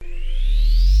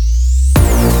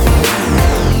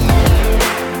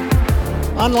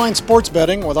Online sports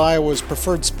betting with Iowa's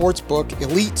preferred sportsbook,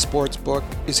 Elite Sportsbook,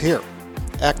 is here.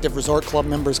 Active Resort Club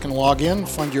members can log in,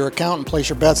 fund your account, and place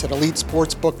your bets at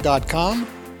elitesportsbook.com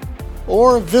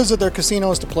or visit their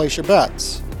casinos to place your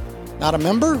bets. Not a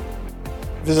member?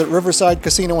 Visit Riverside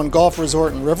Casino and Golf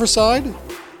Resort in Riverside,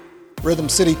 Rhythm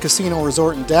City Casino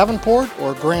Resort in Davenport,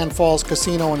 or Grand Falls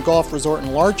Casino and Golf Resort in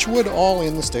Larchwood, all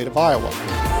in the state of Iowa.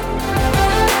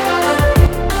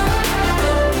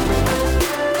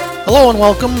 Hello and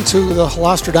welcome to the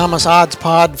Holostradamus Odds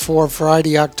Pod for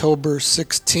Friday, October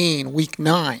 16, Week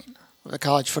 9 of the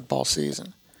college football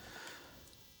season.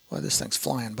 Boy, this thing's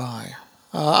flying by.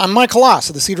 I'm Mike Halas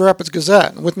of the Cedar Rapids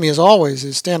Gazette, and with me as always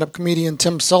is stand-up comedian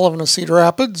Tim Sullivan of Cedar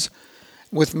Rapids.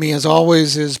 With me as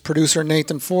always is producer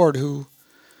Nathan Ford, who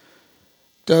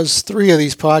does 3 of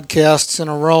these podcasts in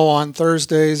a row on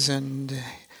Thursdays, and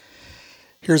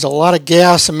here's a lot of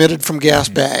gas emitted from gas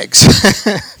bags.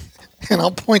 And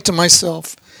I'll point to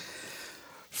myself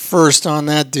first on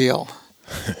that deal.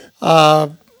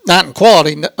 Not in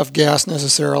quality of gas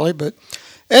necessarily, but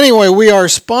anyway, we are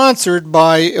sponsored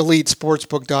by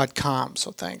EliteSportsbook.com,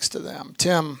 so thanks to them.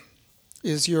 Tim,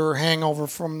 is your hangover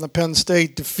from the Penn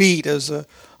State defeat as an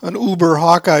uber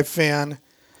Hawkeye fan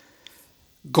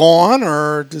gone,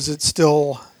 or does it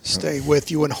still stay with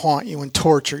you and haunt you and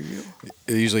torture you?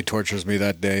 It usually tortures me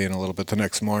that day and a little bit the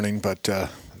next morning, but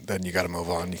then you got to move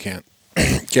on. You can't.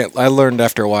 I learned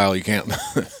after a while you can't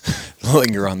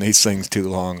linger on these things too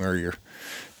long, or you're,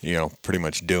 pretty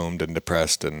much doomed and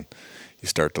depressed, and you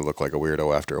start to look like a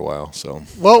weirdo after a while. So,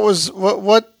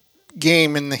 what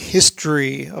game in the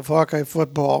history of Hawkeye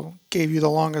football gave you the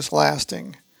longest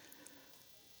lasting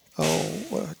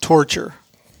torture?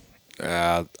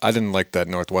 I didn't like that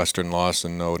Northwestern loss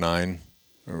in 2009.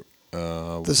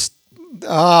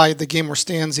 The game where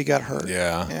Stanzi got hurt.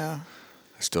 Yeah.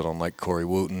 I still don't like Corey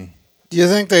Wooten. Do you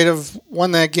think they'd have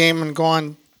won that game and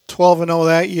gone 12-0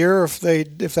 that year if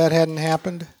that hadn't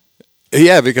happened?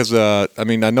 Yeah, because I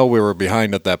know we were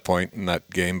behind at that point in that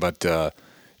game, but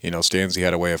Stanzi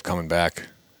had a way of coming back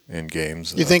in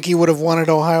games. You think he would have won at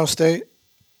Ohio State?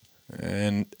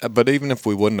 But even if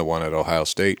we wouldn't have won at Ohio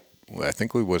State, I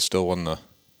think we would have still won the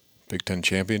Big Ten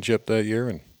championship that year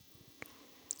and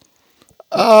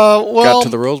got to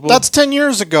the Rose Bowl. That's 10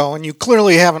 years ago, and you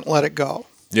clearly haven't let it go.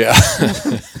 Yeah.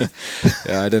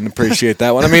 Yeah, I didn't appreciate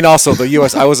that one. I mean, also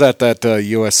I was at that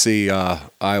USC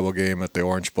Iowa game at the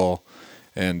Orange Bowl,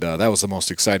 and that was the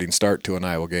most exciting start to an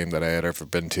Iowa game that I had ever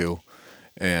been to,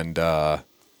 and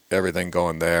everything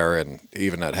going there, and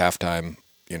even at halftime,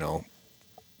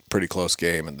 pretty close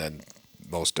game, and then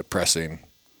most depressing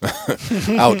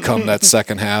outcome that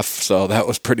second half. So that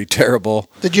was pretty terrible.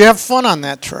 Did you have fun on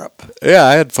that trip? Yeah,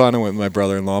 I had fun. I went with my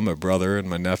brother-in-law, my brother, and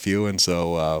my nephew, and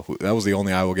so that was the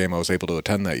only Iowa game I was able to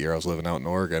attend that year. I was living out in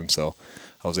Oregon, so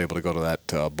I was able to go to that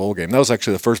bowl game. That was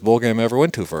actually the first bowl game I ever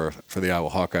went to for the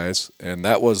Iowa Hawkeyes, and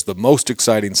that was the most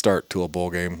exciting start to a bowl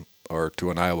game or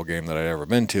to an Iowa game that I'd ever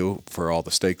been to for all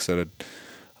the stakes that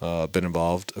had been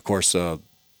involved. Of course, the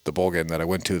bowl game that I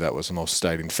went to that was the most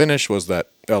exciting finish was that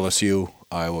LSU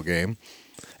Iowa game.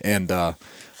 And while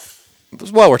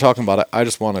we're talking about it, I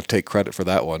just want to take credit for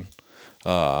that one,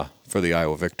 for the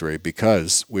Iowa victory,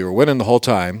 because we were winning the whole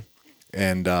time.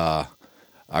 And I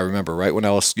remember right when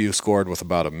LSU scored with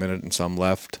about a minute and some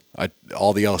left,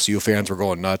 all the LSU fans were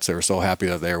going nuts. They were so happy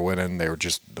that they were winning.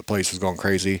 The place was going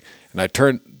crazy. And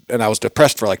I was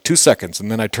depressed for like 2 seconds.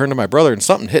 And then I turned to my brother and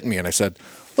something hit me. And I said,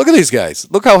 "Look at these guys.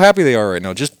 Look how happy they are right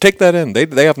now. Just take that in.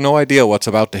 They have no idea what's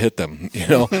about to hit them,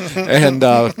 And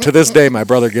to this day, my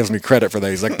brother gives me credit for that.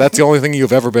 He's like, "That's the only thing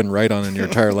you've ever been right on in your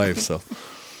entire life." So,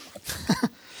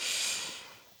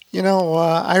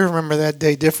 I remember that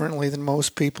day differently than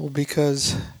most people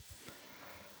because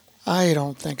I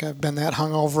don't think I've been that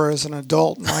hungover as an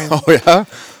adult. Oh yeah.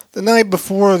 The night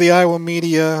before, the Iowa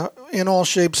media, in all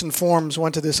shapes and forms,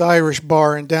 went to this Irish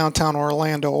bar in downtown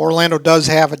Orlando. Orlando does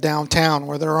have a downtown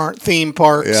where there aren't theme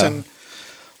parks and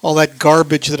all that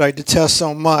garbage that I detest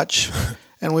so much.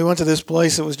 And we went to this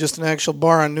place that was just an actual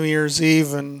bar on New Year's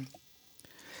Eve. And,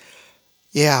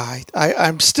 yeah,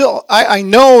 I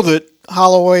know that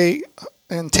Holloway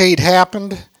and Tate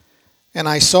happened, and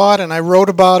I saw it and I wrote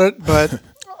about it, but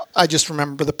I just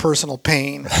remember the personal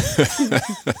pain.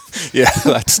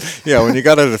 When you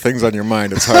got other things on your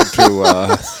mind, it's hard to...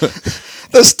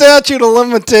 The statute of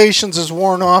limitations is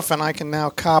worn off, and I can now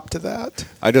cop to that.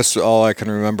 All I can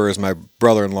remember is my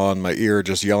brother-in-law in my ear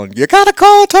just yelling, "You got to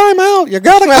call a timeout! You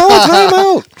got to call a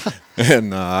timeout!"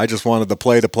 And I just wanted the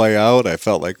play to play out. I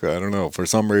felt like, I don't know, for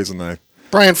some reason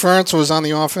Brian Ferentz was on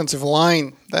the offensive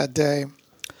line that day.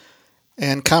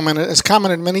 and has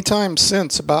commented many times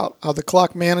since about how the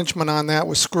clock management on that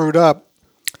was screwed up.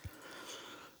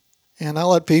 And I'll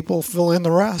let people fill in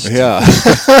the rest. Yeah.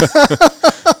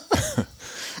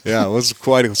 Yeah, it was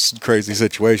quite a crazy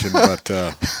situation, but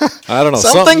I don't know.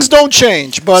 Some things don't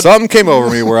change, but something came over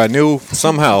me where I knew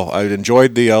somehow I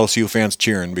enjoyed the LSU fans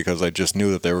cheering because I just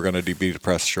knew that they were going to be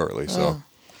depressed shortly. So,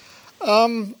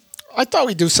 I thought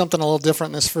we'd do something a little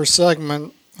different in this first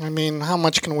segment. I mean, how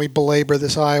much can we belabor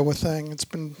this Iowa thing? It's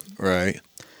been right.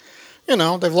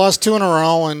 They've lost 2 in a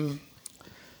row, and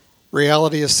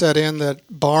reality has set in that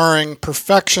barring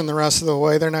perfection the rest of the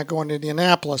way, they're not going to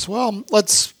Indianapolis. Well,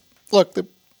 let's look.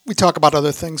 We talk about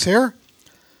other things here.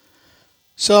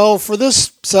 So for the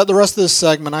rest of this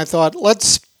segment, I thought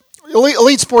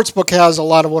Elite Sportsbook has a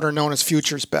lot of what are known as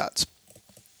futures bets.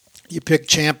 You pick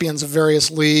champions of various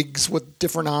leagues with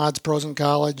different odds, pros and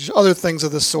college, other things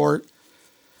of the sort.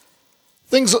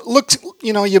 Things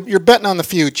you're betting on the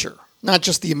future, not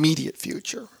just the immediate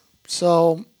future.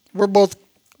 So we're both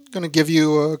going to give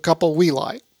you a couple we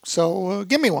like. So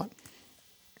give me one.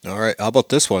 All right. How about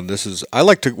this one? I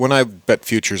like to, when I bet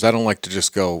futures, I don't like to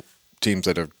just go teams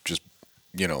that are just,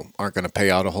 aren't going to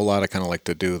pay out a whole lot. I kind of like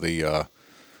to do the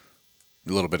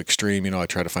little bit extreme. I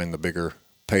try to find the bigger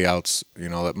payouts,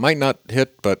 that might not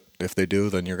hit, but if they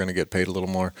do, then you're going to get paid a little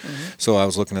more. Mm-hmm. So I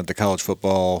was looking at the college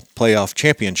football playoff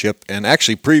championship, and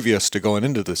actually previous to going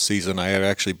into this season, I had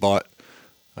actually bought,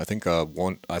 I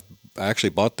actually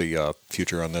bought the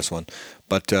future on this one.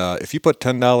 But if you put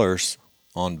 $10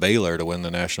 on Baylor to win the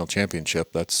national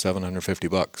championship, that's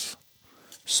 $750.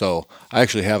 So I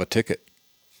actually have a ticket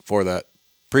for that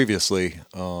previously.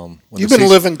 You've been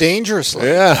living dangerously.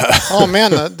 Yeah. Oh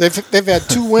man, they've had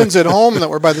 2 wins at home that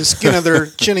were by the skin of their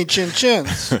chinny chin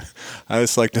chins. I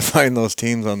just like to find those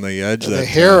teams on the edge. The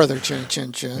hair of their chinny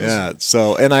chin chins. Yeah.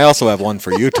 So, and I also have one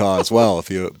for Utah as well.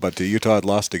 But Utah had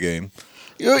lost a game.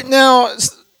 Now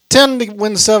 10 to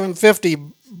win 750,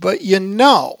 but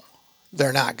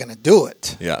they're not going to do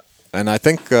it. Yeah, and I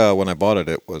think when I bought it,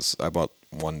 I bought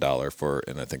 $1 for it,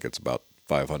 and I think it's about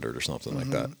 500 or something like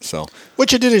that. So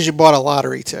what you did is you bought a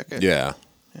lottery ticket. Yeah.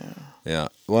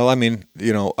 Well, I mean,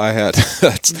 I had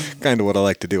that's kind of what I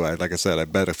like to do. Like I said, I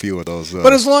bet a few of those.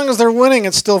 But as long as they're winning,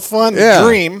 it's still fun. Yeah,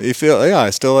 dream. You feel I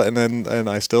still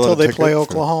until they play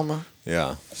Oklahoma.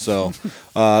 Yeah. So,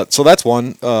 so that's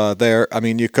one there. I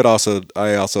mean,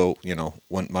 I also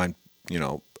wouldn't mind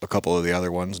a couple of the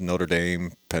other ones, Notre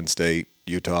Dame, Penn State,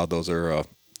 Utah. Those are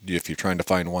if you're trying to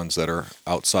find ones that are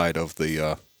outside of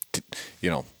the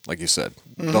like you said,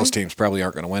 those teams probably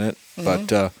aren't going to win it,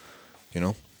 but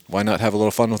why not have a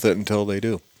little fun with it until they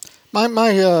do? My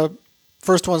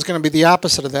first one's going to be the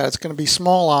opposite of that. It's going to be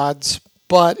small odds,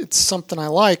 but it's something I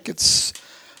like. I'm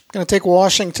going to take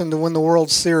Washington to win the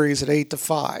World Series at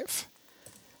 8-5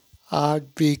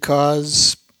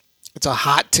 because it's a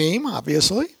hot team,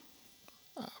 obviously.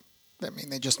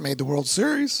 They just made the World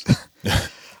Series.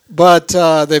 But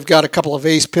they've got a couple of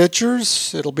ace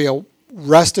pitchers. It'll be a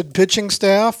rested pitching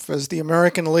staff as the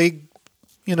American League,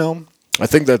 I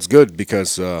think that's good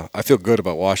because I feel good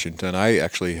about Washington. I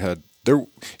actually had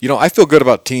I feel good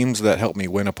about teams that help me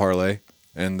win a parlay,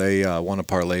 and they won a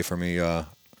parlay for me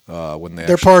when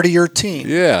they're part of your team.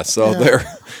 Yeah, so they're.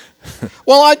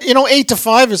 Well,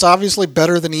 8-5 is obviously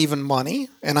better than even money,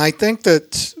 and I think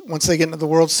that once they get into the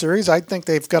World Series, I think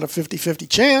they've got a 50-50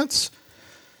 chance.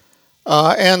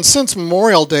 And since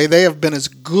Memorial Day, they have been as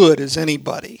good as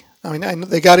anybody. I mean,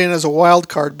 they got in as a wild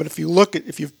card, but if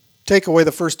you take away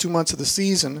the first 2 months of the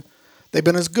season, they've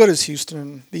been as good as Houston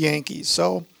and the Yankees.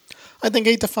 So I think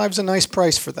 8-5 is a nice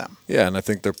price for them. Yeah, and I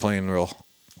think they're playing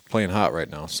hot right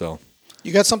now. So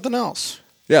you got something else?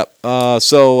 Yeah.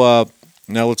 So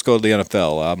now let's go to the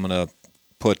NFL. I'm gonna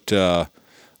put.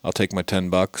 I'll take my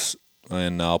 $10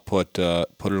 and I'll put it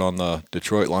on the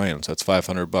Detroit Lions. That's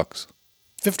 $500.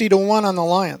 50-1 on the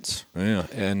Lions. Yeah,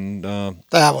 and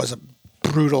that was a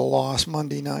brutal loss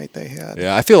Monday night they had.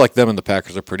 Yeah, I feel like them and the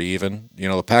Packers are pretty even.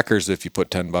 The Packers, if you put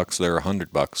 $10, they're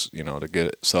 $100. To get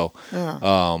it. So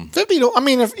 50. I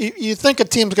mean, if you think a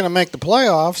team's going to make the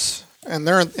playoffs and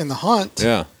they're in the hunt,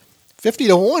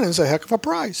 50-1 is a heck of a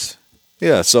price.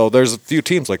 Yeah, so there's a few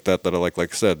teams like that are like I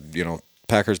said,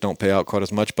 Packers don't pay out quite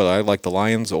as much, but I like the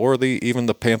Lions or even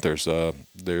the Panthers.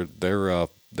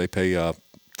 They pay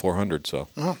 400. So.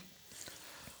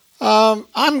 I'm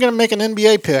going to make an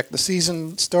NBA pick. The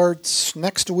season starts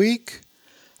next week.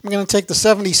 I'm going to take the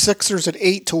 76ers at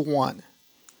 8-1.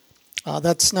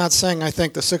 That's not saying I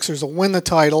think the Sixers will win the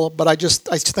title, but I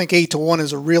think 8-1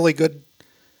 is a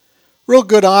real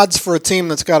good odds for a team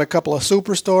that's got a couple of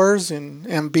superstars in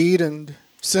Embiid and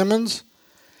Simmons.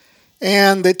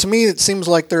 And to me, it seems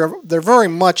like they're very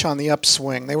much on the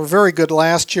upswing. They were very good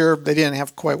last year. They didn't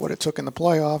have quite what it took in the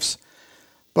playoffs.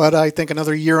 But I think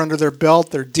another year under their belt,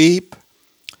 they're deep.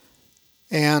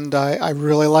 And I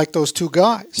really like those two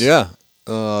guys. Yeah.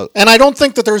 And I don't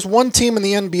think that there's one team in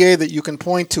the NBA that you can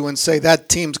point to and say that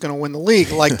team's going to win the league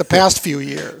like the past few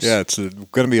years. Yeah, it's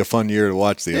going to be a fun year to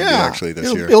watch the NBA actually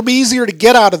this year. It'll be easier to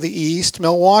get out of the East.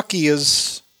 Milwaukee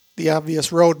is the obvious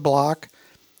roadblock.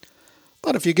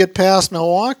 But if you get past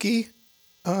Milwaukee,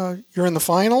 you're in the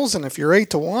finals, and if you're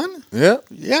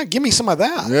 8-1, give me some of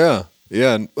that.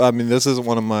 Yeah. I mean, this isn't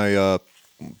one of my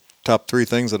top 3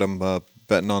 things that I'm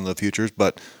betting on the futures,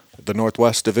 but the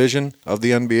Northwest Division of the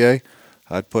NBA,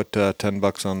 I'd put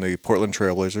 $10 on the Portland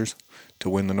Trailblazers to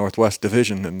win the Northwest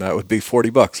Division, and that would be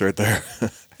 $40 right there.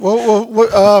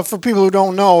 Well, for people who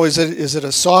don't know, is it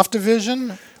a soft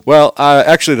division? Well,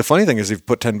 actually, the funny thing is, if you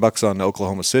put $10 on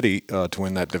Oklahoma City to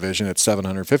win that division, it's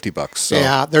 $750. So,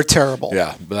 yeah, they're terrible.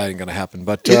 Yeah, but that ain't gonna happen.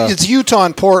 But it's Utah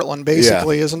and Portland,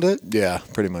 basically, isn't it? Yeah,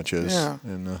 pretty much is. Yeah.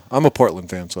 And I'm a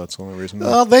Portland fan, so that's the only reason.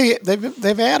 Well,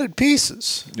 they've added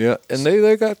pieces. Yeah, and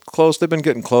they got close. They've been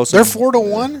getting close. They're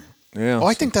 4-1. Yeah. Oh,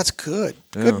 I think that's good.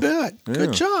 Yeah. Good bet. Yeah.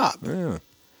 Good job. Yeah.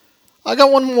 I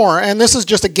got one more, and this is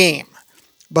just a game,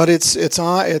 but it's at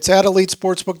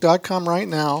EliteSportsbook.com right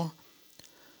now.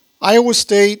 Iowa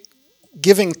State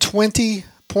giving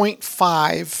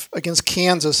 20.5 against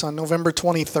Kansas on November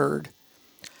 23rd.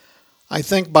 I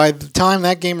think by the time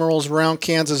that game rolls around,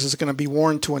 Kansas is going to be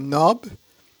worn to a nub.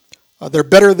 They're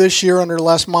better this year under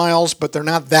Les Miles, but they're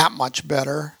not that much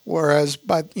better. Whereas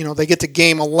they get to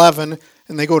game 11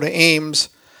 and they go to Ames.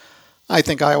 I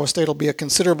think Iowa State will be a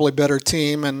considerably better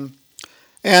team, and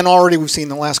already we've seen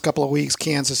the last couple of weeks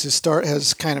Kansas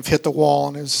has kind of hit the wall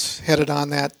and is headed on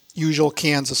that usual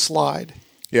Kansas slide.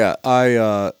 Yeah,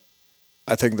 I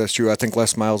think that's true. I think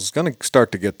Les Miles is going to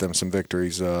start to get them some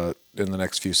victories in the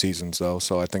next few seasons, though.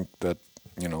 So I think that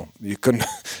you couldn't.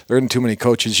 There isn't too many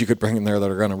coaches you could bring in there that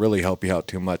are going to really help you out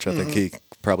too much. I think he could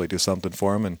probably do something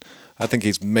for him, and I think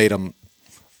he's made them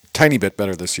tiny bit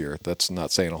better this year. That's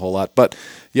not saying a whole lot, but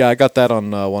yeah, I got that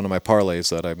on one of my parlays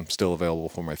that I'm still available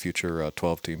for my future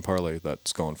 12-team parlay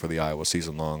that's going for the Iowa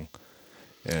season long.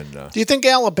 And do you think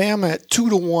Alabama at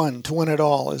 2-1 to win it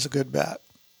all is a good bet?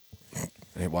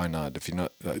 Hey, why not? If you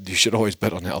not, you should always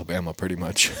bet on Alabama, pretty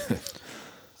much.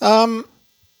 At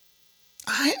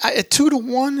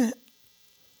 2-1,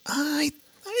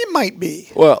 it might be.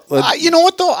 Well, you know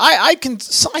what though? I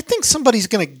think somebody's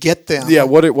going to get them. Yeah.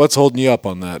 What's holding you up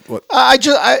on that? What? I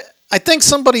think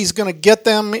somebody's going to get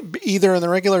them either in the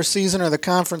regular season or the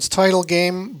conference title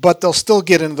game, but they'll still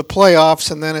get into the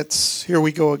playoffs, and then it's here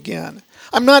we go again.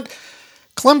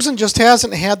 Clemson just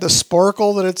hasn't had the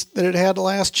sparkle that it had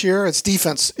last year. Its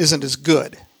defense isn't as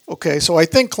good. Okay, so I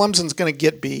think Clemson's going to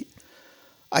get beat.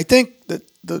 I think that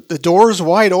the door is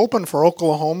wide open for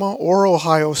Oklahoma or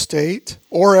Ohio State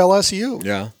or LSU.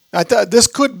 Yeah. This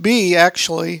could be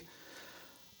actually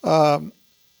the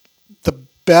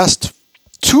best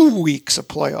 2 weeks of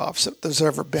playoffs that there's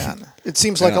ever been. It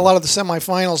seems like a lot of the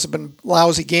semifinals have been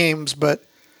lousy games, but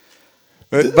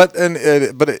we're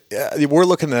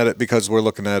looking at it because you're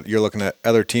looking at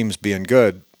other teams being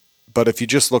good. But if you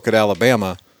just look at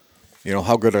Alabama,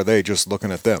 how good are they just looking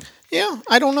at them? Yeah,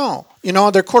 I don't know.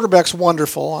 Their quarterback's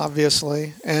wonderful,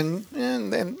 obviously, and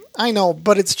I know,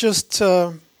 but it's just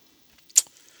I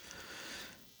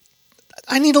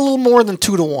need a little more than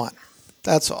 2-1.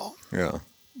 That's all. Yeah.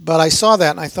 But I saw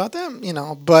that and I thought,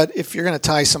 but if you're going to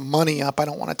tie some money up, I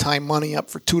don't want to tie money up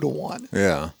for 2-1.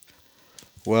 Yeah.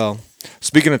 Well,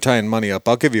 speaking of tying money up,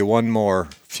 I'll give you one more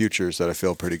futures that I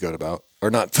feel pretty good about. Or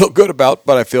not feel good about,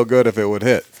 but I feel good if it would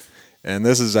hit. And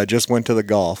this is, I just went to the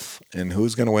golf, and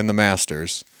who's going to win the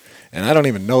Masters? And I don't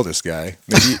even know this guy.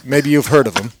 Maybe you've heard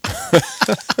of him.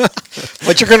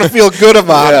 But you're going to feel good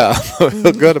about it. Yeah,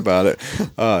 feel good about it.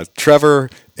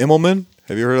 Trevor Immelman.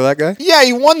 Have you heard of that guy? Yeah,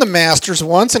 he won the Masters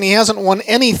once, and he hasn't won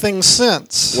anything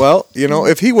since. Well,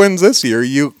 if he wins this year,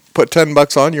 you put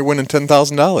 $10 on, you're winning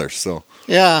 $10,000. So.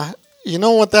 Yeah. You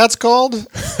know what that's called?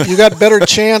 You got better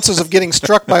chances of getting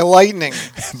struck by lightning.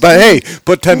 But hey,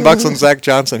 put $10 on Zach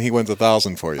Johnson, he wins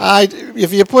 $1,000 for you.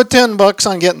 If you put $10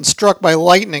 on getting struck by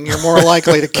lightning, you're more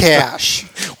likely to cash.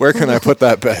 Where can I put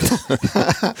that bet?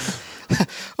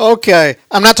 Okay,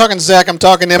 I'm not talking Zach. I'm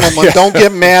talking Immelman. Yeah. Don't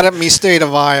get mad at me, state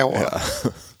of Iowa.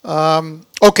 Yeah.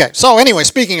 Okay, so anyway,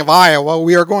 speaking of Iowa,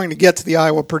 we are going to get to the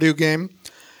Iowa-Purdue game,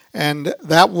 and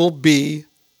that will be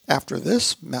after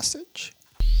this message.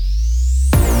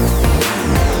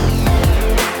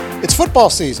 It's football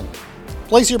season.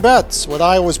 Place your bets with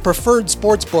Iowa's preferred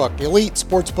sportsbook,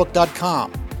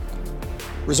 EliteSportsbook.com.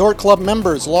 Resort Club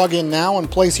members, log in now and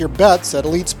place your bets at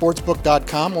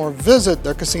elitesportsbook.com or visit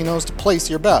their casinos to place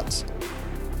your bets.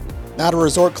 Not a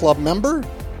Resort Club member?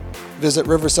 Visit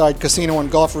Riverside Casino and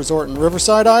Golf Resort in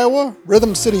Riverside, Iowa,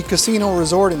 Rhythm City Casino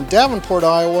Resort in Davenport,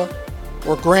 Iowa,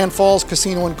 or Grand Falls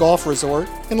Casino and Golf Resort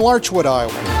in Larchwood,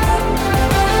 Iowa.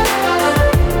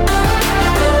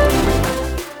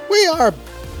 We are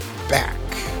back,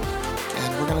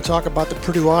 and we're going to talk about the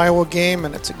Purdue-Iowa game,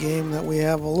 and it's a game that we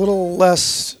have a little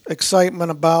less excitement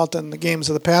about than the games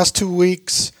of the past 2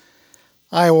 weeks.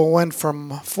 Iowa went from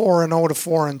 4-0 to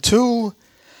 4-2.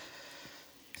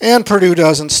 And Purdue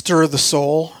doesn't stir the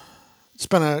soul. It's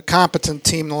been a competent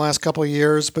team the last couple of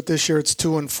years, but this year it's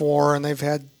 2-4, and they've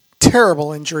had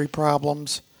terrible injury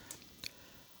problems.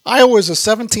 Iowa's a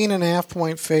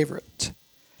 17.5-point favorite.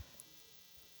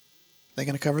 They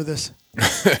going to cover this?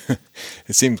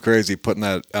 It seems crazy putting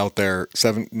that out there.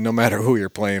 No matter who you're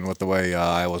playing with, the way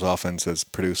Iowa's offense has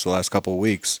produced the last couple of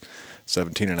weeks,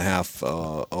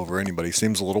 17.5 over anybody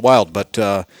seems a little wild, but.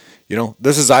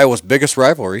 This is Iowa's biggest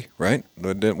rivalry, right?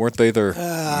 Weren't they their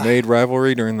maid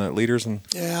rivalry during the Leaders and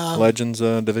Legends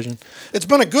division? It's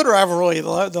been a good rivalry the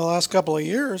last couple of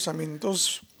years. I mean,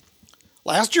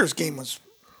 last year's game was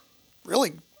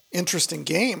really interesting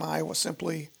game. Iowa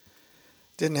simply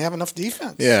didn't have enough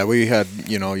defense. Yeah, we had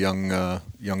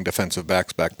young defensive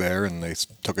backs back there, and they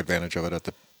took advantage of it at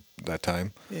that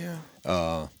time.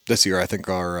 Yeah. This year, I think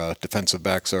our defensive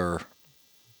backs are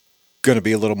going to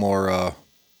be a little more.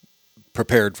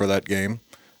 Prepared for that game.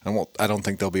 I don't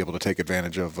think they'll be able to take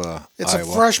advantage of it's Iowa.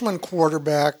 A freshman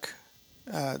quarterback.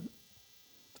 They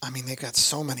got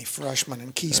so many freshmen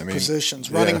in key positions,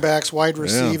 running backs, wide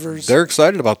receivers. They're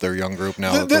excited about their young group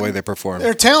now, the way they perform.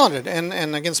 They're talented,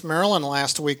 and against Maryland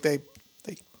last week, they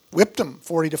whipped them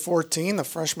 40-14, the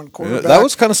freshman quarterback. That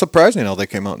was kind of surprising how they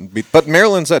came out and beat. But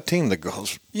Maryland's that team that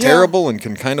goes terrible and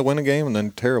can kind of win a game and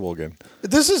then terrible again.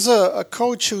 This is a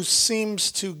coach who seems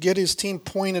to get his team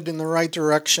pointed in the right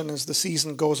direction as the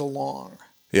season goes along.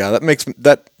 Yeah,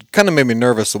 that kind of made me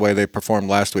nervous the way they performed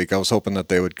last week. I was hoping that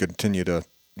they would continue to,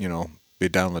 be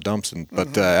down in the dumps.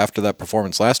 But after that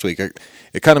performance last week, it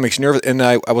kind of makes you nervous. And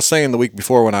I was saying the week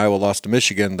before when Iowa lost to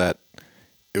Michigan that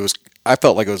I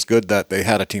felt like it was good that they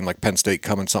had a team like Penn State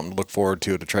coming, something to look forward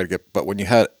to try to get. But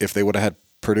if they would have had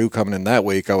Purdue coming in that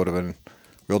week, I would have been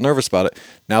real nervous about it.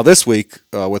 Now this week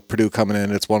with Purdue coming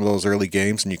in, it's one of those early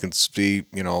games, and you can see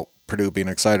Purdue being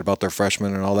excited about their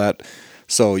freshmen and all that.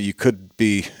 So you could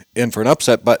be in for an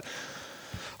upset, but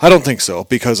I don't think so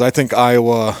because I think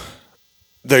Iowa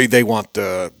they want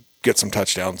to get some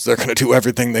touchdowns. They're going to do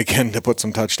everything they can to put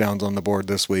some touchdowns on the board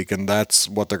this week, and that's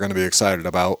what they're going to be excited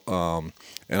about.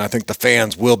 And I think the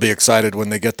fans will be excited when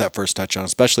they get that first touchdown,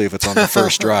 especially if it's on the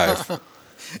first drive.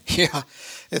 Yeah,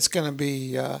 it's going to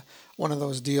be one of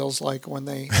those deals like when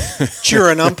they cheer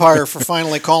an umpire for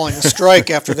finally calling a strike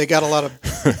after they got a lot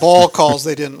of ball calls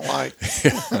they didn't like.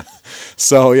 Yeah.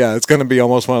 So, it's going to be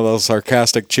almost one of those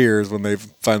sarcastic cheers when they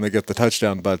finally get the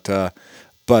touchdown. But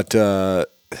I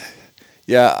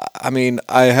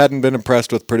hadn't been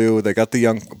impressed with Purdue. They got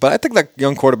but I think that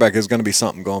young quarterback is going to be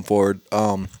something going forward.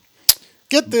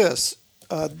 Get this.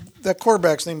 That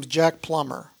quarterback's name is Jack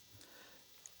Plummer.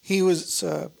 He was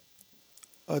a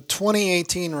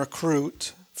 2018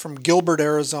 recruit from Gilbert,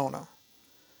 Arizona.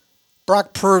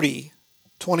 Brock Purdy,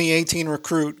 2018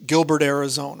 recruit, Gilbert,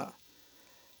 Arizona.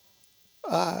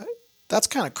 That's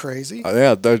kind of crazy.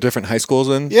 There are different high schools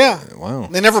in? Yeah. Wow.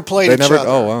 They never played each other.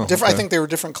 Oh, wow. Okay. I think they were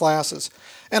different classes.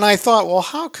 And I thought, well,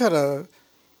 how could a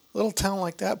little town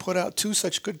like that put out two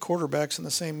such good quarterbacks in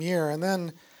the same year? And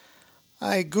then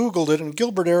I Googled it, and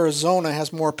Gilbert, Arizona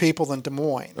has more people than Des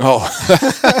Moines. Oh.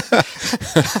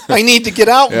 I need to get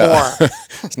out more.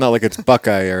 It's not like it's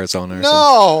Buckeye, Arizona.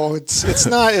 No,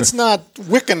 it's not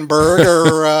Wickenburg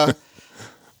or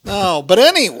no. But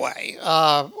anyway,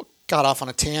 got off on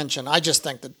a tangent. I just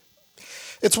think that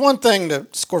it's one thing to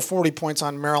score 40 points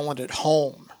on Maryland at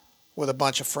home with a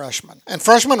bunch of freshmen. And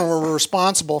freshmen were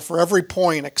responsible for every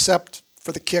point except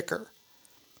for the kicker.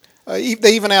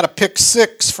 They even had a pick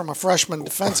six from a freshman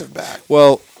defensive back.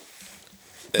 Well,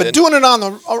 but doing it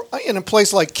in a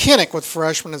place like Kinnick with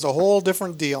freshmen is a whole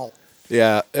different deal.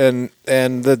 Yeah, and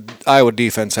the Iowa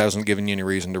defense hasn't given you any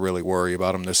reason to really worry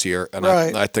about them this year. And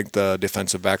right. I think the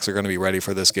defensive backs are going to be ready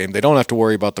for this game. They don't have to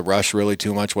worry about the rush really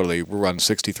too much. What do they run,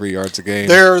 63 yards a game?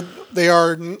 They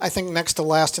are, I think, next to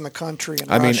last in the country in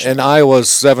rushing. And Iowa's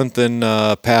seventh in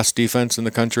pass defense in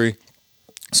the country.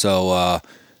 So,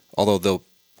 although the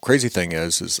crazy thing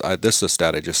is this is a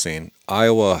stat I just seen.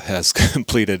 Iowa has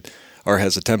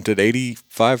has attempted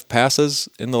 85 passes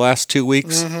in the last 2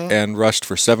 weeks and rushed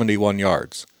for 71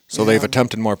 yards. So they've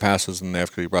attempted more passes than they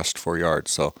actually rushed for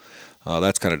yards. So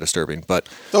that's kind of disturbing. But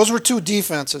those were two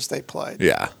defenses they played.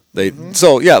 Yeah.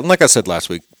 So, yeah, like I said last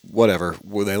week, whatever.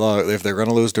 If they're going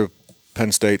to lose to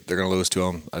Penn State, they're going to lose to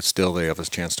them. Still, they have a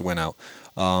chance to win out.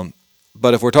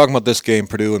 But if we're talking about this game,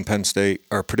 Purdue and Penn State,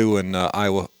 or Purdue and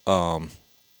Iowa,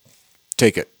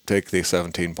 take it. Take the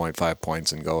 17.5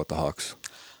 points and go with the Hawks.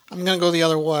 I'm going to go the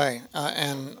other way,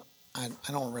 and I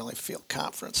don't really feel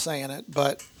confident saying it,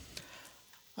 but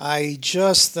I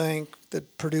just think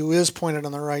that Purdue is pointed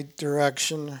in the right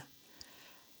direction,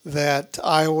 that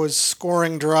Iowa's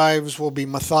scoring drives will be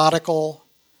methodical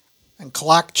and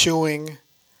clock chewing,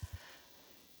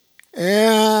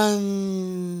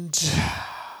 and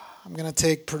I'm going to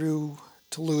take Purdue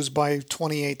to lose by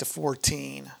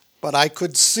 28-14, but I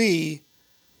could see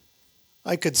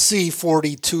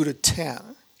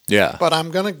 42-10. Yeah. But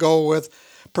I'm going to go with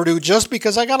Purdue just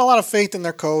because I got a lot of faith in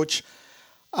their coach.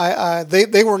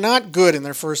 They were not good in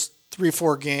their first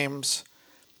 3-4 games,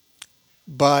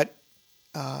 but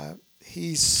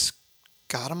he's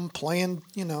got them playing,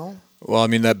 Well, I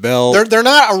mean, that Bell. They're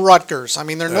not a Rutgers. I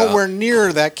mean, they're nowhere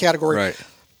near that category. Right.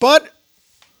 But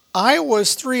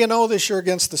Iowa's 3-0 this year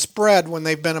against the spread when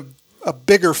they've been a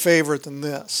bigger favorite than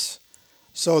this.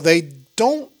 So they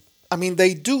do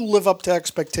live up to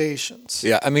expectations.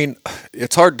 Yeah, I mean,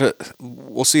 it's hard to.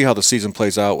 We'll see how the season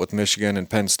plays out with Michigan and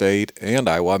Penn State and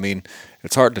Iowa. I mean,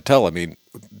 it's hard to tell. I mean,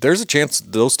 there's a chance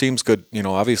those teams could,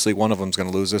 obviously one of them's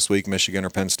going to lose this week, Michigan or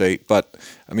Penn State. But,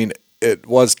 I mean, it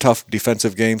was tough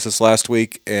defensive games this last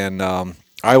week, and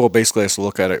Iowa basically has to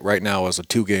look at it right now as a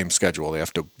 2-game schedule. They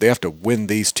have to win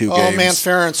these 2 games. Oh man,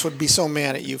 Ferentz would be so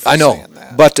mad at you for saying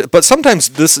that. But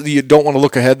sometimes you don't want to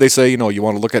look ahead. They say you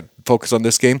want to focus on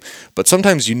this game, but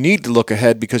sometimes you need to look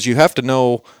ahead because you have to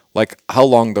know how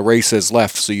long the race is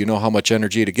left, so you know how much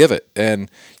energy to give it.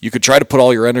 And you could try to put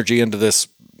all your energy into this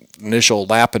initial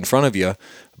lap in front of you,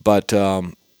 but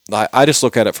I just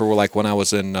look at it for when I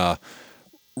was in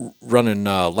running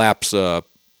laps.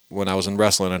 When I was in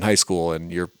wrestling in high school,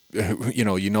 and you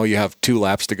have 2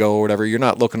 laps to go or whatever, you're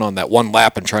not looking on that one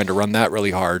lap and trying to run that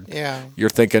really hard. Yeah. You're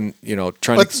thinking,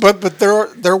 But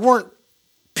there weren't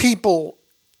people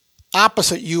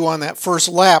opposite you on that first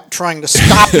lap trying to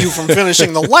stop you from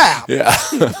finishing the lap. Yeah.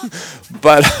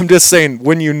 But I'm just saying,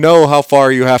 when you know how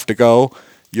far you have to go,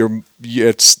 you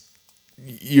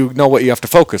know what you have to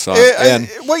focus on. And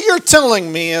what you're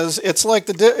telling me is it's like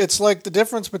the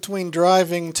difference between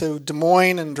driving to Des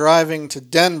Moines and driving to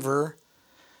Denver.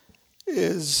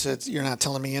 You're not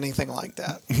telling me anything like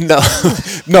that.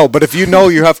 No. But if you know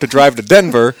you have to drive to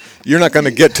Denver, you're not going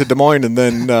to get to Des Moines and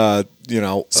then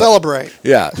celebrate.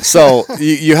 Yeah. So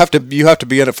you have to be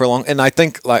in it for long. And I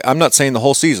think I'm not saying the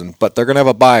whole season, but they're going to have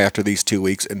a bye after these 2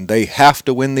 weeks, and they have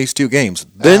to win these 2 games.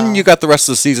 Then you got the rest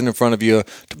of the season in front of you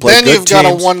to play. Then good you've teams. got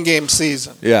a 1-game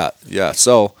season. Yeah.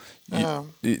 So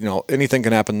anything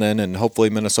can happen then, and hopefully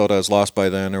Minnesota has lost by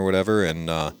then or whatever, and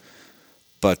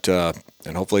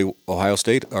hopefully Ohio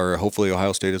State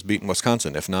has beaten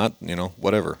Wisconsin. If not,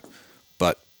 whatever.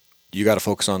 But you got to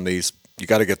focus on these. You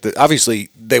got to get obviously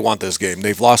they want this game.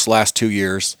 They've lost the last 2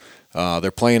 years.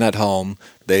 They're playing at home.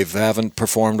 They haven't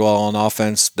performed well on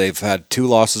offense. They've had 2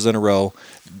 losses in a row.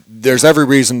 There's every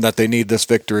reason that they need this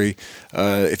victory.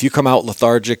 If you come out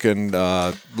lethargic and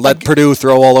let Purdue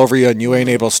throw all over you, and you ain't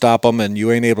able to stop them, and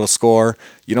you ain't able to score,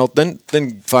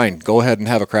 then fine, go ahead and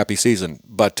have a crappy season.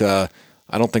 But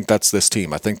I don't think that's this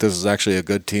team. I think this is actually a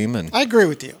good team. And I agree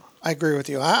with you.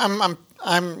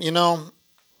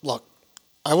 Look,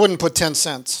 I wouldn't put 10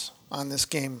 cents on this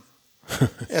game,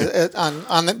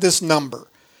 on this number.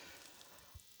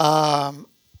 I'm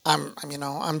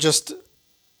just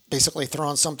basically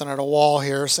throwing something at a wall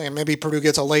here, saying maybe Purdue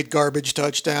gets a late garbage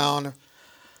touchdown.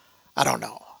 I don't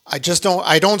know. I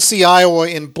don't see Iowa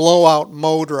in blowout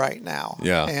mode right now.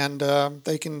 Yeah. And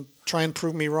they can try and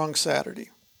prove me wrong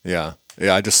Saturday. Yeah.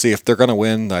 Yeah, I just see if they're going to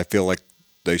win, I feel like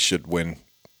they should win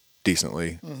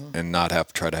decently and not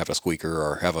try to have a squeaker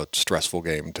or have a stressful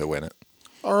game to win it.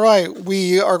 All right,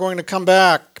 we are going to come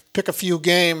back, pick a few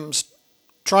games,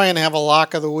 try and have a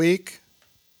lock of the week,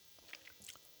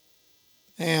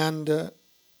 and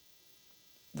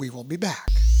we will be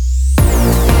back.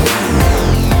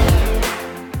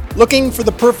 Looking for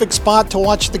the perfect spot to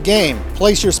watch the game,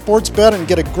 place your sports bet, and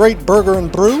get a great burger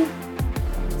and brew?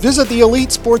 Visit the Elite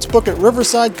Sportsbook at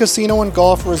Riverside Casino and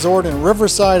Golf Resort in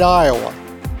Riverside, Iowa,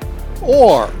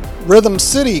 or Rhythm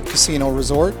City Casino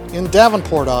Resort in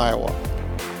Davenport, Iowa,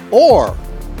 or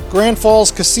Grand Falls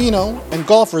Casino and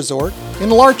Golf Resort in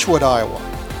Larchwood, Iowa.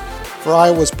 For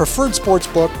Iowa's preferred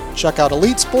sportsbook, check out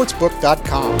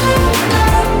EliteSportsbook.com.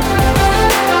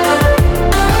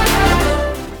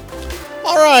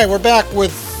 right, we're back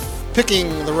with picking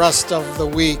the rest of the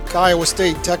week. Iowa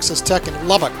State, Texas Tech, and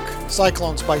Lubbock.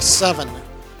 Cyclones by 7.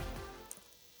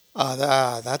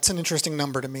 That's an interesting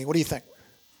number to me. What do you think?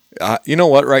 You know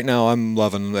what? Right now, I'm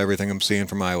loving everything I'm seeing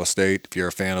from Iowa State. If you're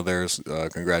a fan of theirs,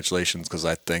 congratulations, because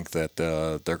I think that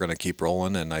they're going to keep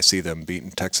rolling, and I see them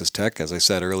beating Texas Tech. As I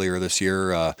said earlier this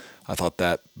year, I thought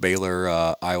that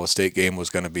Baylor-Iowa State game was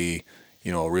going to be,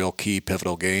 a real key,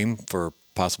 pivotal game for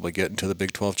possibly getting to the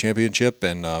Big 12 championship,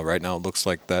 and right now it looks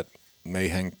like that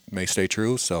may stay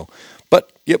true. So,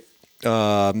 but yep,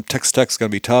 Texas Tech's going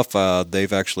to be tough.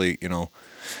 They've actually,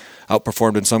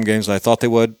 outperformed in some games than I thought they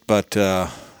would, but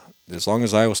as long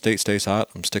as Iowa State stays hot,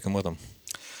 I'm sticking with them.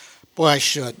 Boy, I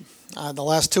should. The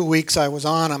last 2 weeks I was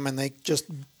on them, and they just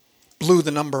blew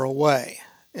the number away.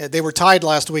 They were tied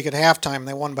last week at halftime.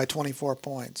 They won by 24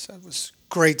 points. It was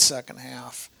great second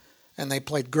half. And they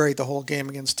played great the whole game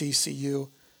against TCU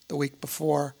the week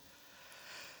before.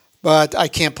 But I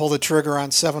can't pull the trigger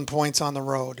on 7 points on the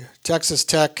road. Texas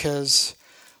Tech has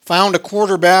found a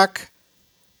quarterback.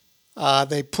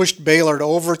 They pushed Baylor to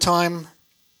overtime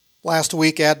last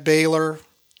week at Baylor.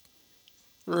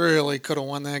 Really could have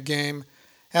won that game.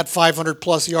 Had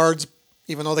 500-plus yards,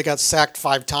 even though they got sacked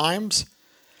 5 times.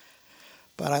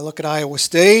 But I look at Iowa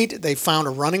State. They found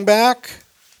a running back.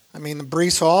 I mean, the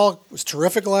Breece Hall was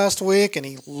terrific last week, and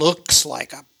he looks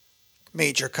like a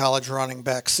major college running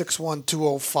back, 6'1",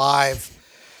 205.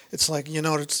 It's like, you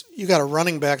got a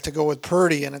running back to go with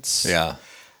Purdy, and this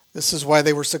is why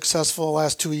they were successful the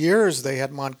last 2 years. They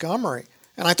had Montgomery.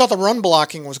 And I thought the run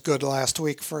blocking was good last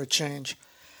week for a change.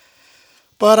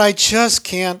 But I just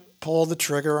can't pull the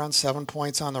trigger on 7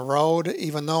 points on the road,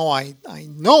 even though I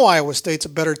know Iowa State's a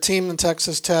better team than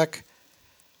Texas Tech.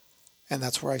 And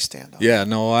that's where I stand on. Yeah,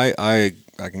 no, I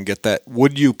can get that.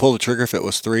 Would you pull the trigger if it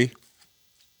was 3?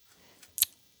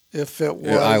 If it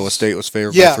was Iowa State was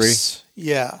favored by 3?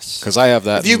 Yes. Because I have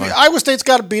that. Iowa State's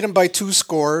got to beat them by 2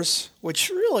 scores, which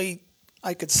really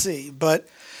I could see.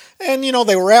 And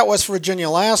they were at West Virginia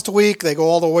last week. They go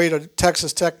all the way to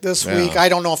Texas Tech this week. I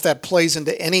don't know if that plays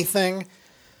into anything.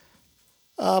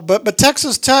 But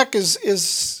Texas Tech is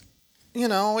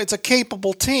it's a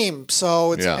capable team.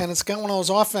 So and it's got one of those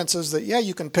offenses that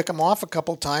you can pick them off a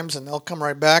couple times and they'll come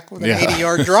right back with an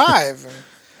 80-yard drive.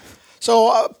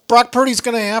 So Brock Purdy's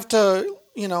going to have to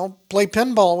play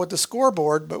pinball with the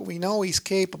scoreboard, but we know he's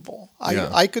capable.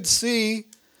 I could see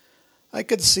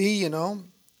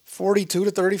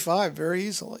 42-35 very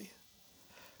easily.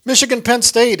 Michigan-Penn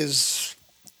State is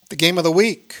the game of the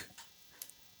week.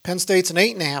 Penn State's an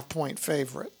 8.5-point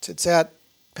favorite. It's at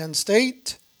Penn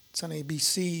State. It's on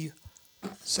ABC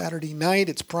Saturday night.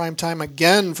 It's prime time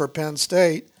again for Penn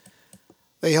State.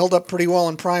 They held up pretty well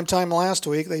in prime time last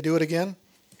week. They do it again?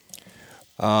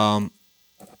 I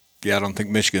don't think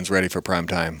Michigan's ready for prime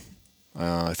time.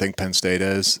 I think Penn State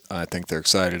is. I think they're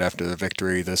excited after the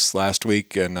victory this last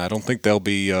week, and I don't think they'll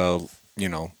be, have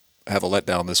a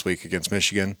letdown this week against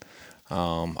Michigan.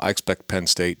 I expect Penn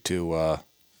State to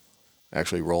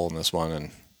actually roll in this one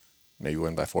and maybe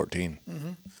win by 14.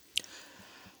 Mm-hmm.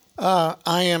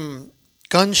 I am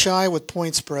gun shy with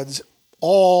point spreads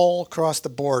all across the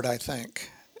board, I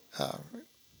think.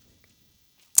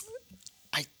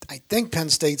 I think Penn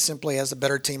State simply has a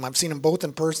better team. I've seen them both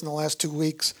in person the last 2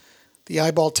 weeks. The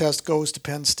eyeball test goes to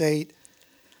Penn State.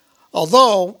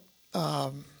 Although,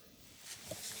 I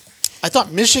thought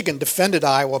Michigan defended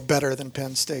Iowa better than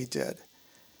Penn State did.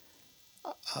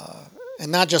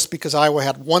 And not just because Iowa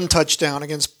had 1 touchdown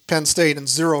against Penn State and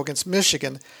 0 against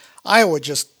Michigan. Iowa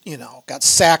just, got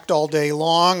sacked all day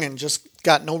long and just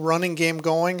got no running game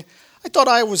going. I thought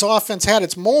Iowa's offense had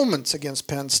its moments against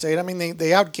Penn State. I mean, they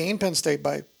outgained Penn State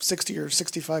by 60 or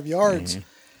 65 yards. Mm-hmm.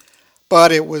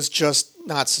 But it was just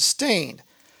not sustained.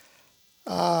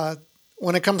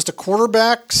 When it comes to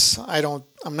quarterbacks,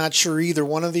 I'm not sure either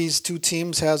one of these two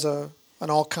teams has an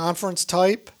all-conference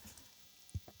type.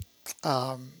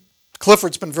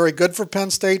 Clifford's been very good for Penn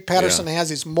State. Patterson has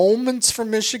his moments for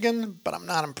Michigan, but I'm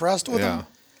not impressed with him.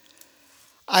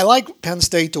 I like Penn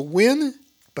State to win,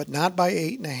 but not by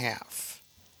 8.5.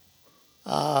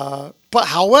 But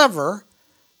however,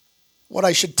 what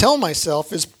I should tell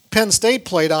myself is Penn State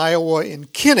played Iowa in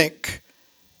Kinnick,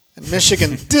 and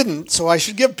Michigan didn't, so I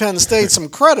should give Penn State some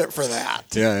credit for that.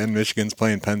 Yeah, and Michigan's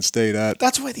playing Penn State at...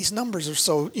 That's why these numbers are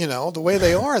so, the way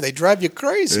they are. They drive you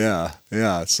crazy.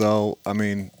 Yeah. So, I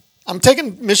mean... I'm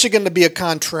taking Michigan to be a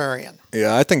contrarian.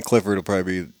 Yeah, I think Clifford will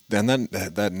probably be... And then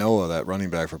that Noah, that running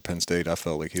back for Penn State, I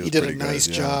felt like he was pretty good. He did a nice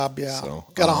job, So,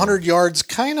 got 100 yards,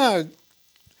 kind of,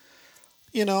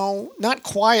 not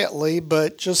quietly,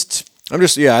 but just... I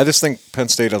just think Penn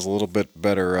State has a little bit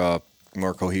better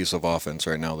more cohesive offense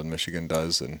right now than Michigan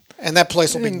does, and that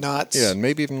place will be nuts. Yeah, and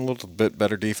maybe even a little bit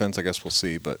better defense. I guess we'll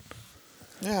see, but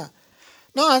yeah.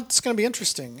 No, it's going to be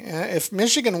interesting. If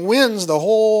Michigan wins, the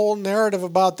whole narrative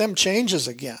about them changes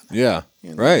again. Yeah,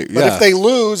 right. But if they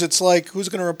lose, it's like, who's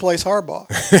going to replace Harbaugh?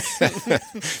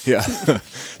 Yeah.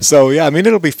 So, yeah, I mean,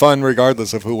 it'll be fun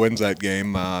regardless of who wins that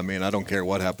game. I mean, I don't care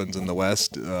what happens in the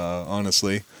West,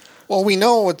 honestly. Well, we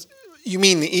know you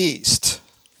mean the East.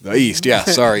 The East, yeah.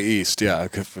 Sorry, East. Yeah,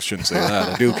 I shouldn't say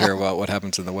that. I do care about what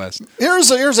happens in the West. Here's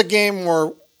a game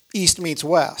where East meets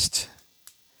West.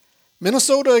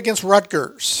 Minnesota against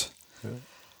Rutgers. Yeah.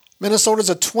 Minnesota's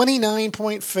a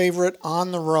 29-point favorite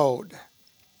on the road.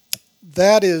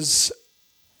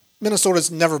 Minnesota's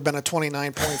never been a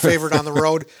 29-point favorite on the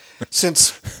road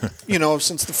since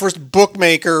the first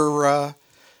bookmaker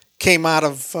came out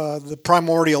of the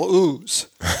primordial ooze.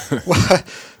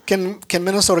 Can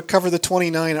Minnesota cover the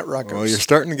 29 at Rutgers? Well, you're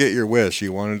starting to get your wish.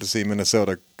 You wanted to see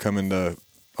Minnesota come into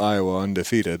Iowa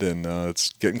undefeated, and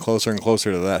it's getting closer and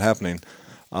closer to that happening.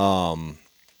 Yeah,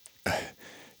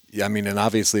 I mean, and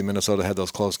obviously Minnesota had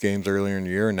those close games earlier in the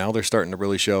year, and now they're starting to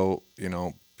really show,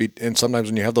 and sometimes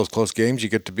when you have those close games, you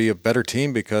get to be a better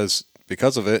team because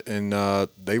of it, and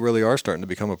they really are starting to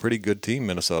become a pretty good team,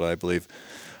 Minnesota, I believe.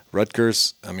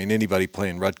 Rutgers, I mean, anybody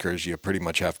playing Rutgers, you pretty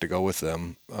much have to go with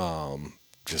them,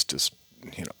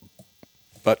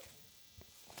 but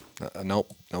nope.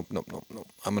 I'm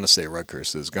going to say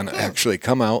Rutgers is going to actually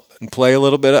come out and play a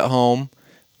little bit at home.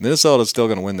 Minnesota's still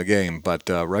going to win the game, but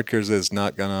Rutgers is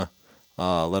not going to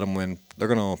let them win. They're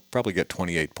going to probably get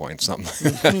 28 points,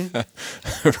 something.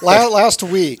 Last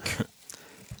week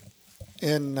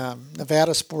in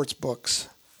Nevada sports books,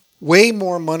 way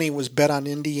more money was bet on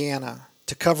Indiana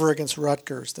to cover against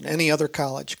Rutgers than any other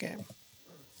college game.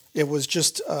 It was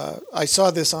just, I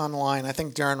saw this online. I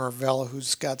think Darren Ravella,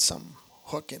 who's got some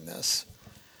hook in this,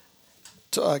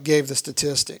 gave the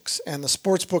statistics, and the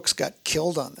sports books got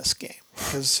killed on this game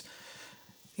because,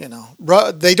 they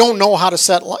don't know how to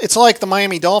set. It's like the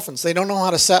Miami Dolphins; they don't know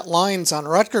how to set lines on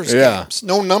Rutgers games.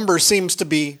 No number seems to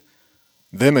be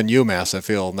them and UMass. I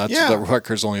feel that's the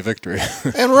Rutgers' only victory.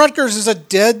 And Rutgers is a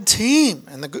dead team,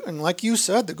 and like you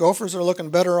said, the Gophers are looking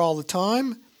better all the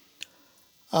time.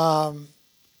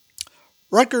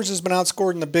 Rutgers has been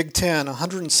outscored in the Big Ten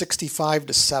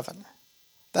 165-7.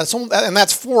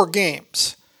 That's 4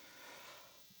 games.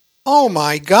 Oh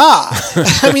my God!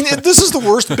 I mean, this is the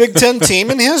worst Big Ten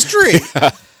team in history.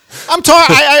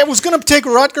 I was going to take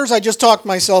Rutgers. I just talked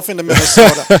myself into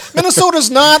Minnesota.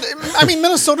 Minnesota's not. I mean,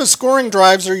 Minnesota's scoring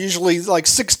drives are usually like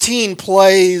 16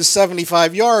 plays,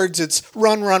 75 yards. It's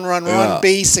run.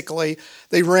 Basically,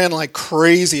 they ran like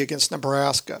crazy against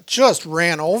Nebraska. Just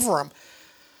ran over them.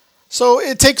 So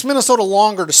it takes Minnesota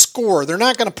longer to score. They're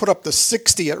not going to put up the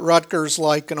 60 at Rutgers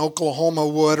like an Oklahoma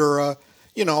would or a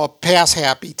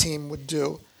pass-happy team would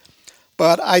do.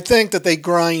 But I think that they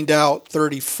grind out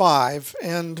 35,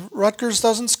 and Rutgers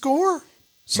doesn't score.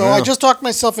 So I just talked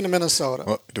myself into Minnesota.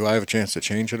 Well, do I have a chance to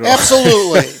change it at all?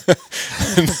 Absolutely.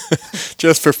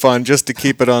 Just for fun, just to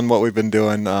keep it on what we've been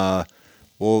doing,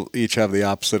 we'll each have the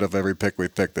opposite of every pick we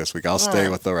pick this week. I'll stay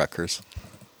with the Rutgers.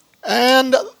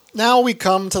 And now we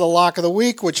come to the lock of the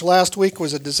week, which last week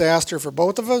was a disaster for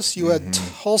both of us. You had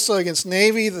Tulsa against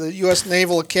Navy, the U.S.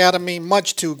 Naval Academy,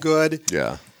 much too good.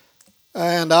 Yeah.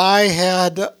 And I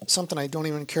had something I don't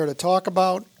even care to talk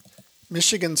about,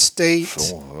 Michigan State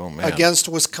against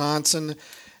Wisconsin,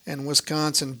 and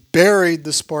Wisconsin buried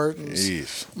the Spartans.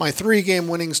 Jeez. My 3-game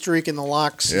winning streak in the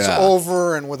locks is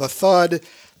over, and with a thud.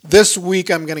 This week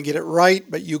I'm going to get it right,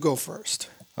 but you go first.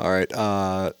 All right.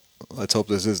 Let's hope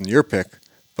this isn't your pick.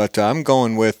 But I'm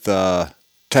going with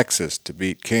Texas to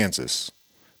beat Kansas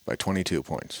by 22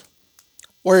 points.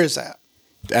 Where is that?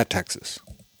 At Texas.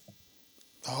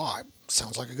 Oh,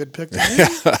 sounds like a good pick to me.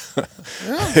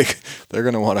 Yeah. They're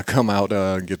going to want to come out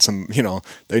and get some,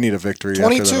 they need a victory.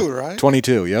 22, right?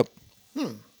 22, yep.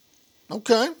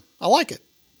 Okay, I like it.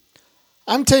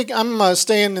 I'm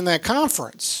staying in that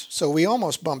conference, so we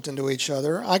almost bumped into each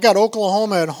other. I got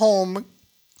Oklahoma at home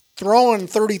throwing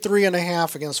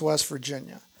 33.5 against West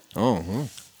Virginia.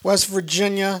 West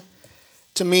Virginia,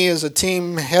 to me, is a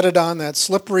team headed on that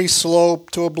slippery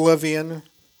slope to oblivion.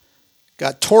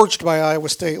 Got torched by Iowa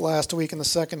State last week in the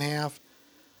second half.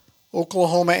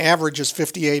 Oklahoma averages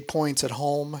 58 points at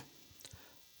home.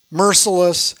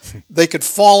 Merciless. They could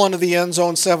fall into the end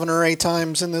zone 7 or 8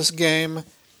 times in this game.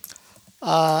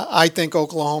 I think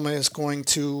Oklahoma is going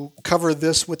to cover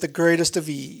this with the greatest of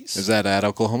ease. Is that at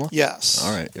Oklahoma? Yes.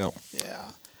 All right, yep. Yeah.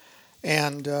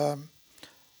 And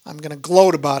I'm going to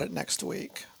gloat about it next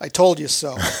week. I told you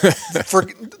so. For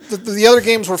the other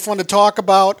games were fun to talk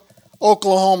about.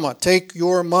 Oklahoma, take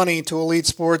your money to Elite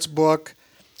Sportsbook.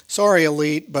 Sorry,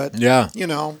 Elite, but,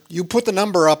 you put the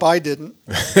number up. I didn't.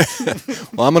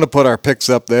 Well, I'm going to put our picks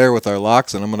up there with our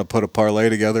locks, and I'm going to put a parlay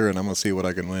together, and I'm going to see what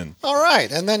I can win. All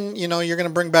right. And then, you're going to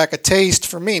bring back a taste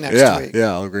for me next week.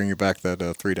 Yeah, I'll bring you back that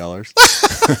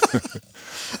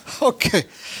 $3. Okay.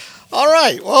 All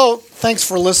right. Well, thanks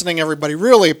for listening, everybody.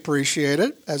 Really appreciate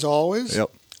it, as always.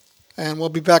 Yep. And we'll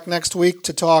be back next week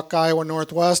to talk Iowa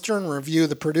Northwestern, review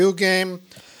the Purdue game,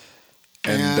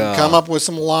 and come up with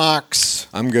some locks.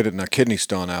 I'm getting a kidney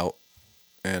stone out,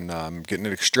 and I'm getting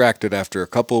it extracted after a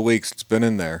couple of weeks. It's been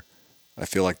in there. I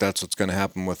feel like that's what's going to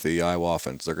happen with the Iowa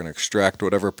offense. They're going to extract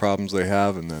whatever problems they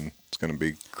have, and then it's going to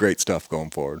be great stuff going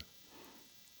forward.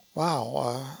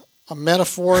 Wow. A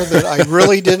metaphor that I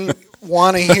really didn't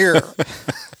want to hear.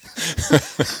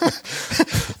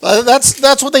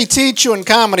 That's what they teach you in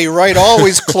comedy, right?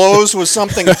 Always close with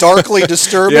something darkly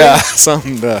disturbing. Yeah,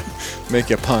 something to make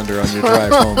you ponder on your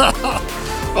drive home.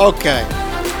 Okay,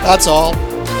 that's all.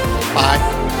 Bye.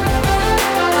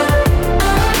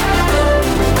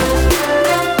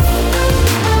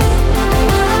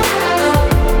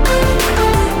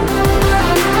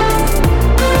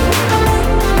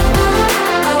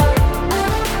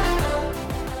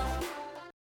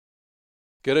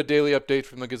 Get a daily update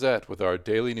from the Gazette with our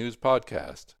daily news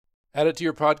podcast. Add it to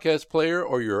your podcast player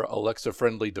or your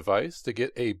Alexa-friendly device to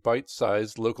get a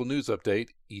bite-sized local news update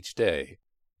each day.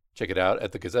 Check it out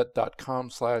at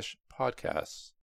thegazette.com/podcasts.